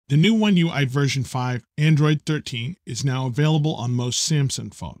The new One UI version 5 Android 13 is now available on most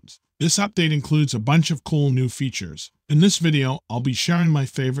Samsung phones. This update includes a bunch of cool new features. In this video, I'll be sharing my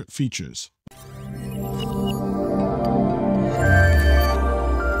favorite features.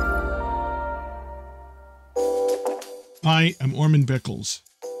 Hi, I'm Orman Bickles.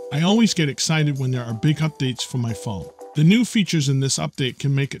 I always get excited when there are big updates for my phone. The new features in this update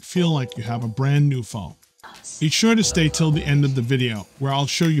can make it feel like you have a brand new phone. Be sure to stay till the end of the video, where I'll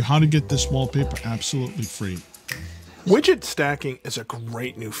show you how to get this wallpaper absolutely free. Widget stacking is a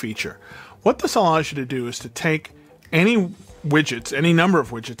great new feature. What this allows you to do is to take any widgets, any number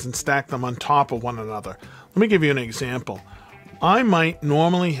of widgets, and stack them on top of one another. Let me give you an example. I might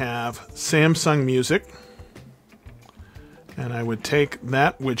normally have Samsung Music, and I would take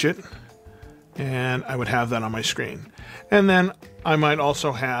that widget and I would have that on my screen. And then I might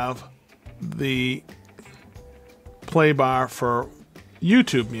also have the play bar for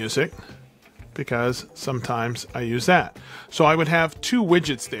YouTube Music, because sometimes I use that. So I would have two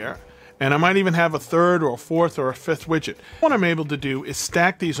widgets there, and I might even have a third or a fourth or a fifth widget. What I'm able to do is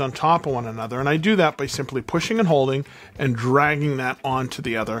stack these on top of one another, and I do that by simply pushing and holding and dragging that onto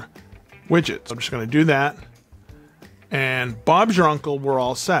the other widget. So I'm just going to do that, and Bob's your uncle, we're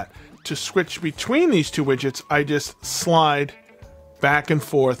all set. To switch between these two widgets, I just slide back and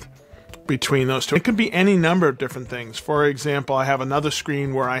forth between those two. It could be any number of different things. For example, I have another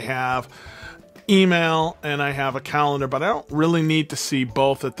screen where I have email and I have a calendar, but I don't really need to see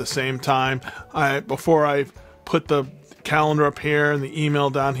both at the same time. Before I put the calendar up here and the email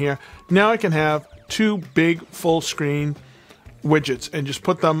down here, now I can have two big full screen widgets and just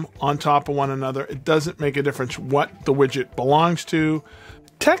put them on top of one another. It doesn't make a difference what the widget belongs to.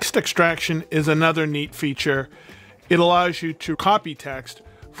 Text extraction is another neat feature. It allows you to copy text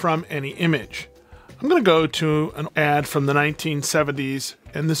from any image. I'm going to go to an ad from the 1970s,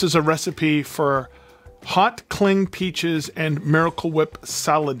 and this is a recipe for hot cling peaches and Miracle Whip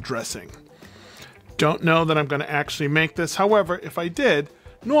salad dressing. Don't know that I'm going to actually make this. However, if I did,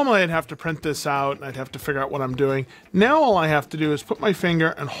 normally I'd have to print this out and I'd have to figure out what I'm doing. Now all I have to do is put my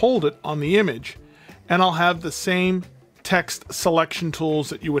finger and hold it on the image, and I'll have the same text selection tools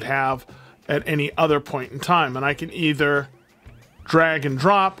that you would have at any other point in time. And I can either drag and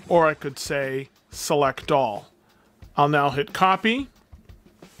drop, or I could say select all. I'll now hit copy.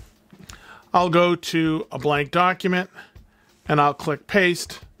 I'll go to a blank document and I'll click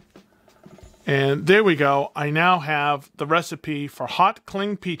paste. And there we go. I now have the recipe for hot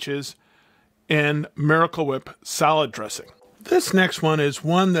cling peaches and Miracle Whip salad dressing. This next one is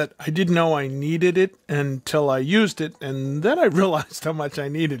one that I didn't know I needed it until I used it, and then I realized how much I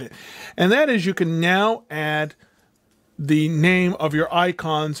needed it. And that is, you can now add the name of your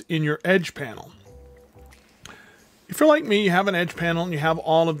icons in your Edge panel. If you're like me, you have an Edge panel and you have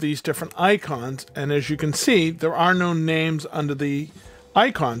all of these different icons, and as you can see, there are no names under the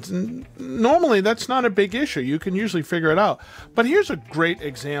icons. And normally that's not a big issue. You can usually figure it out. But here's a great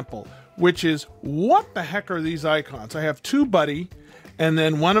example, which is, what the heck are these icons? I have two Buddy, and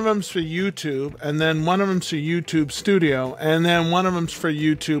then one of them's for YouTube, and then one of them's for YouTube Studio, and then one of them's for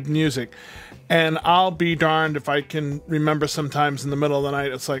YouTube Music. And I'll be darned if I can remember sometimes in the middle of the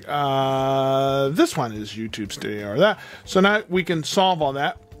night, it's like, this one is YouTube Studio or that. So now we can solve all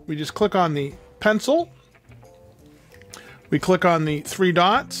that. We just click on the pencil. We click on the three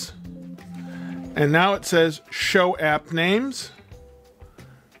dots. And now it says Show App Names.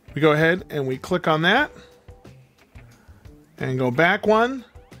 We go ahead and we click on that. And go back one.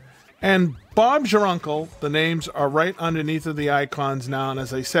 And Bob's your uncle, the names are right underneath of the icons now. And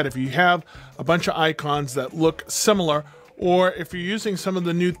as I said, if you have a bunch of icons that look similar, or if you're using some of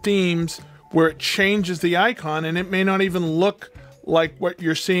the new themes where it changes the icon and it may not even look like what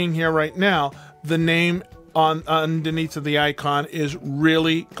you're seeing here right now, the name underneath of the icon is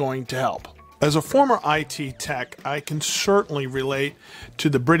really going to help. As a former IT tech, I can certainly relate to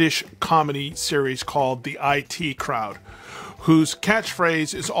the British comedy series called The IT Crowd, whose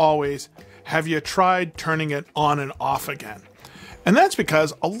catchphrase is always, "Have you tried turning it on and off again?" And that's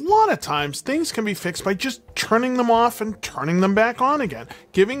because a lot of times things can be fixed by just turning them off and turning them back on again,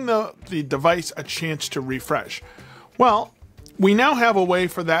 giving the device a chance to refresh. Well, we now have a way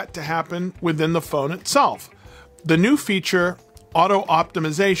for that to happen within the phone itself. The new feature, Auto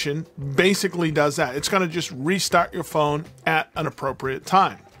Optimization, basically does that. It's going to just restart your phone at an appropriate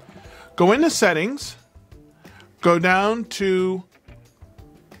time. Go into Settings, go down to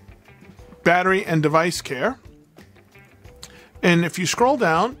Battery and Device Care, and if you scroll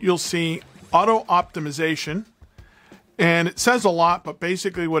down, you'll see Auto Optimization, and it says a lot, but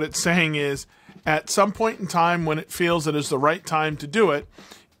basically what it's saying is, at some point in time when it feels it is the right time to do it,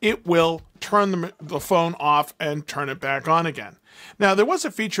 it will turn the phone off and turn it back on again. Now, there was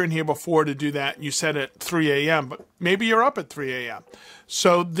a feature in here before to do that. You set it at 3 a.m., but maybe you're up at 3 a.m.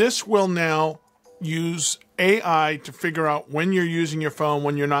 So this will now use AI to figure out when you're using your phone,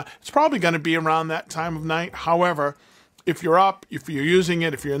 when you're not. It's probably going to be around that time of night. However, if you're up, if you're using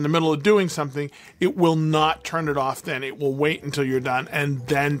it, if you're in the middle of doing something, it will not turn it off then. It will wait until you're done and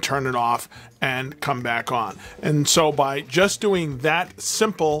then turn it off and come back on. And so by just doing that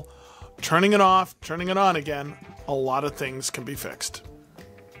simple, turning it off, turning it on again, a lot of things can be fixed.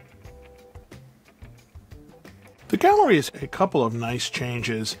 The gallery has a couple of nice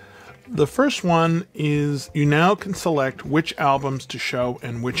changes. The first one is you now can select which albums to show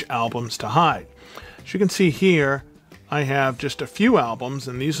and which albums to hide. As you can see here, I have just a few albums,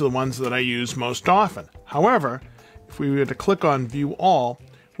 and these are the ones that I use most often. However, if we were to click on View All,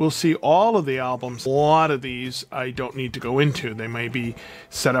 we'll see all of the albums. A lot of these I don't need to go into. They may be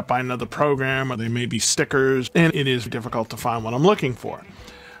set up by another program, or they may be stickers, and it is difficult to find what I'm looking for.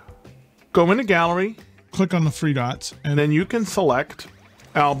 Go into Gallery, Click on the three dots, and then you can select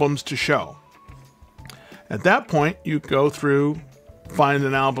albums to show. At that point, you go through, find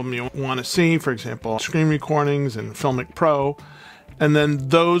an album you want to see, for example, screen recordings and Filmic Pro, and then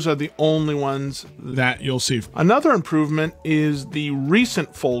those are the only ones that you'll see. Another improvement is the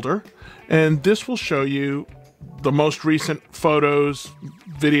recent folder, and this will show you the most recent photos,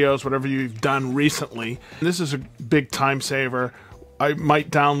 videos, whatever you've done recently. This is a big time saver. I might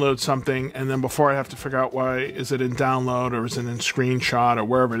download something, and then before I have to figure out why is it in download or is it in screenshot or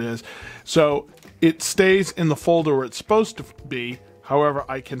wherever it is. So it stays in the folder where it's supposed to be. However,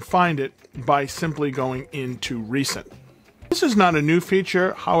 I can find it by simply going into recent. This is not a new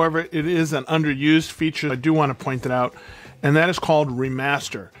feature. However, it is an underused feature. I do want to point it out, and that is called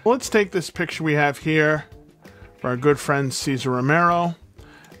Remaster. Let's take this picture we have here for our good friend Cesar Romero,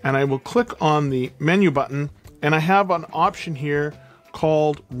 and I will click on the menu button, and I have an option here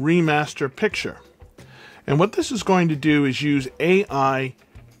called Remaster Picture. And what this is going to do is use AI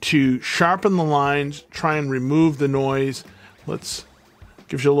to sharpen the lines, try and remove the noise.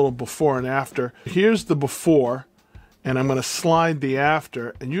 Gives you a little before and after. Here's the before, and I'm going to slide the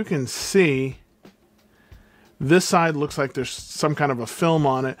after, and you can see this side looks like there's some kind of a film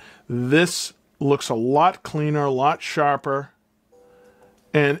on it. This looks a lot cleaner, a lot sharper,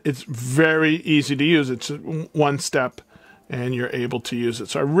 and it's very easy to use. It's one step, and you're able to use it.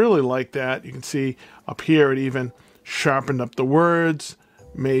 So I really like that. You can see up here it even sharpened up the words,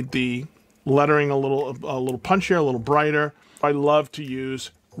 made the lettering a little punchier, a little brighter. I love to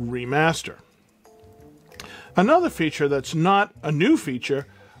use Remaster. Another feature that's not a new feature,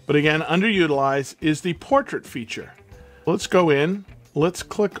 but again underutilized, is the portrait feature. Let's go in, let's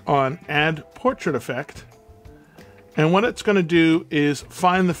click on Add Portrait Effect, and what it's going to do is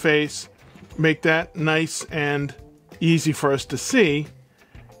find the face, make that nice and easy for us to see,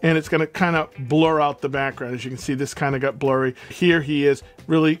 and it's going to kind of blur out the background. As you can see, this kind of got blurry. Here he is,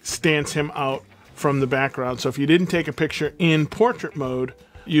 really stands him out from the background. So if you didn't take a picture in portrait mode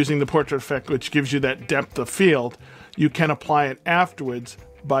using the portrait effect, which gives you that depth of field, you can apply it afterwards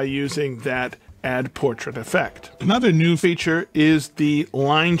by using that Add Portrait Effect. Another new feature is the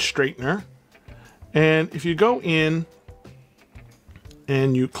line straightener. And if you go in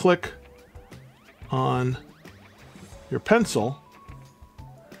and you click on your pencil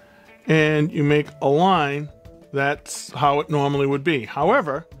and you make a line, that's how it normally would be.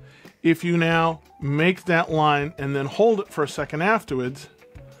 However, if you now make that line and then hold it for a second afterwards,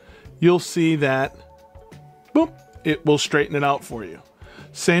 you'll see that, boop, it will straighten it out for you.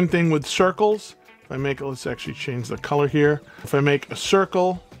 Same thing with circles. If I make, let's actually change the color here. If I make a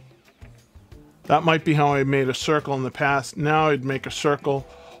circle, that might be how I made a circle in the past. Now I'd make a circle,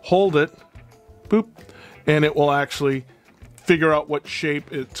 hold it, boop, and it will actually figure out what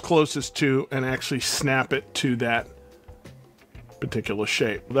shape it's closest to and actually snap it to that particular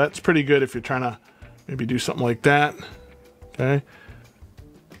shape. That's pretty good if you're trying to maybe do something like that. Okay.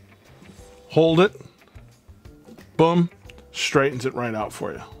 Hold it, boom, straightens it right out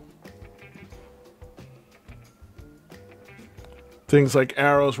for you. Things like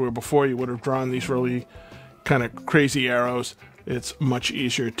arrows, where before you would have drawn these really kind of crazy arrows, it's much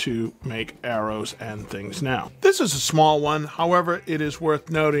easier to make arrows and things now. This is a small one, however, it is worth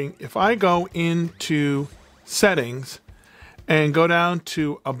noting. If I go into Settings and go down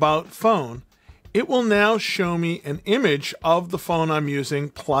to About Phone, it will now show me an image of the phone I'm using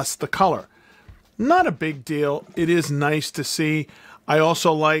plus the color. Not a big deal. It is nice to see. I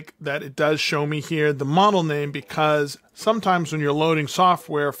also like that it does show me here the model name, because sometimes when you're loading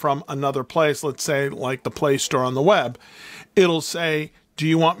software from another place, let's say like the Play Store on the web, it'll say, do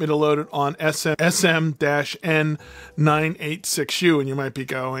you want me to load it on SM-N986U? And you might be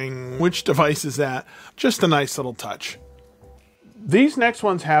going, which device is that? Just a nice little touch. These next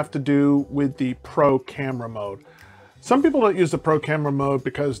ones have to do with the Pro camera mode. Some people don't use the Pro camera mode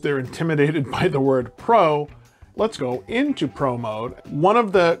because they're intimidated by the word Pro. Let's go into Pro mode. One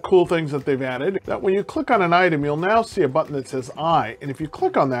of the cool things that they've added, that when you click on an item, you'll now see a button that says I. And if you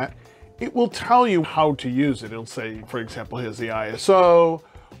click on that, it will tell you how to use it. It'll say, for example, here's the ISO,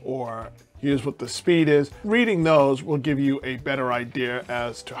 or here's what the speed is. Reading those will give you a better idea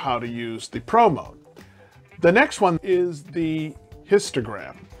as to how to use the Pro mode. The next one is the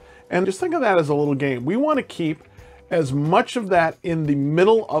Histogram. And just think of that as a little game. We want to keep as much of that in the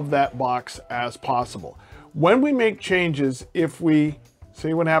middle of that box as possible. When we make changes, if we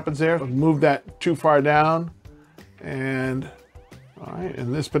see what happens there, move that too far down, and all right,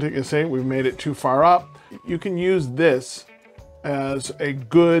 in this particular case, we've made it too far up. You can use this as a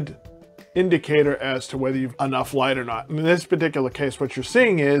good indicator as to whether you've enough light or not. In this particular case, what you're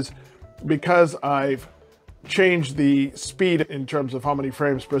seeing is, because I've changed the speed in terms of how many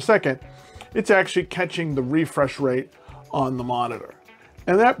frames per second, it's actually catching the refresh rate on the monitor.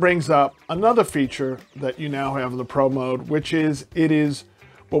 And that brings up another feature that you now have in the Pro mode, which is, it is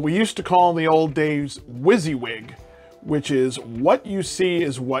what we used to call in the old days WYSIWYG, which is what you see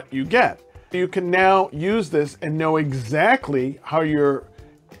is what you get. You can now use this and know exactly how your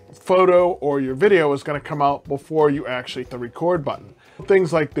photo or your video is going to come out before you actually hit the record button.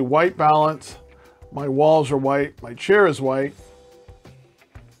 Things like the white balance, my walls are white, my chair is white,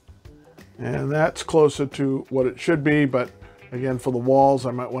 and that's closer to what it should be, but again, for the walls,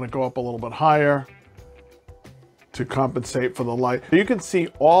 I might want to go up a little bit higher to compensate for the light. You can see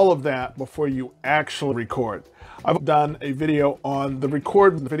all of that before you actually record. I've done a video on the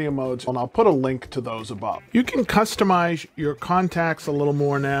record video modes, and I'll put a link to those above. You can customize your contacts a little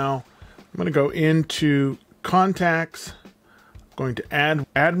more now. I'm going to go into contacts. I'm going to add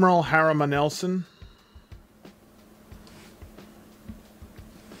Admiral Harriman Nelson.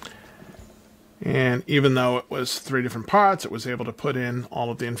 And even though it was 3 different parts, it was able to put in all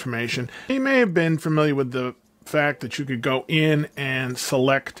of the information. You may have been familiar with the fact that you could go in and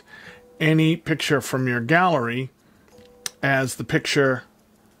select any picture from your gallery as the picture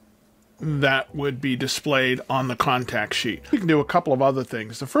that would be displayed on the contact sheet. You can do a couple of other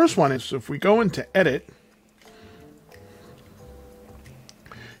things. The first one is, if we go into Edit,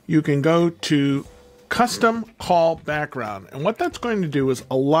 you can go to Custom Call Background. And what that's going to do is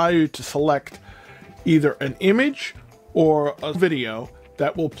allow you to select either an image or a video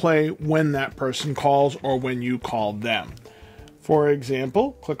that will play when that person calls or when you call them. For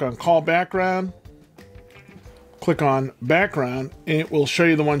example, click on Call Background, click on Background, and it will show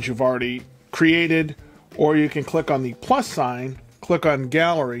you the ones you've already created, or you can click on the plus sign, click on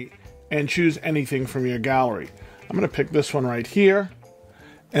Gallery, and choose anything from your gallery. I'm going to pick this one right here,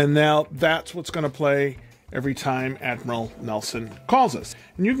 and now that's what's going to play every time Admiral Nelson calls us.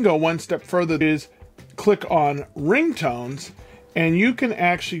 And you can go one step further, is click on ringtones, and you can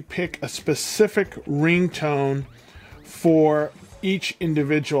actually pick a specific ringtone for each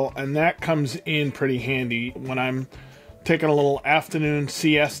individual, and that comes in pretty handy when I'm taking a little afternoon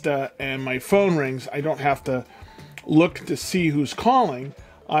siesta and my phone rings. I don't have to look to see who's calling.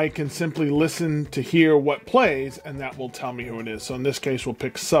 I can simply listen to hear what plays, and that will tell me who it is. So in this case, we'll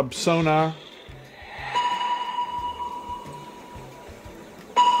pick Sub Sonar.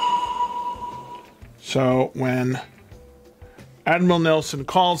 So when Admiral Nelson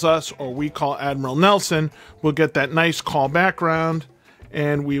calls us, or we call Admiral Nelson, we'll get that nice call background,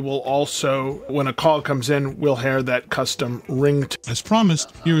 and we will also, when a call comes in, we'll hear that custom ringtone. As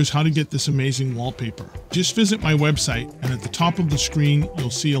promised, here is how to get this amazing wallpaper. Just visit my website, and at the top of the screen, you'll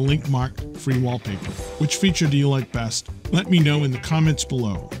see a link marked Free Wallpaper. Which feature do you like best? Let me know in the comments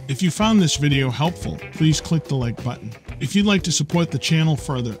below. If you found this video helpful, please click the like button. If you'd like to support the channel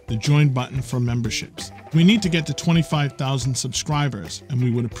further, the join button for memberships. We need to get to 25,000 subscribers, and we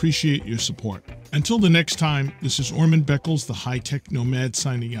would appreciate your support. Until the next time, this is Orman Beckles, the High Tech Nomad,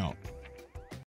 signing out.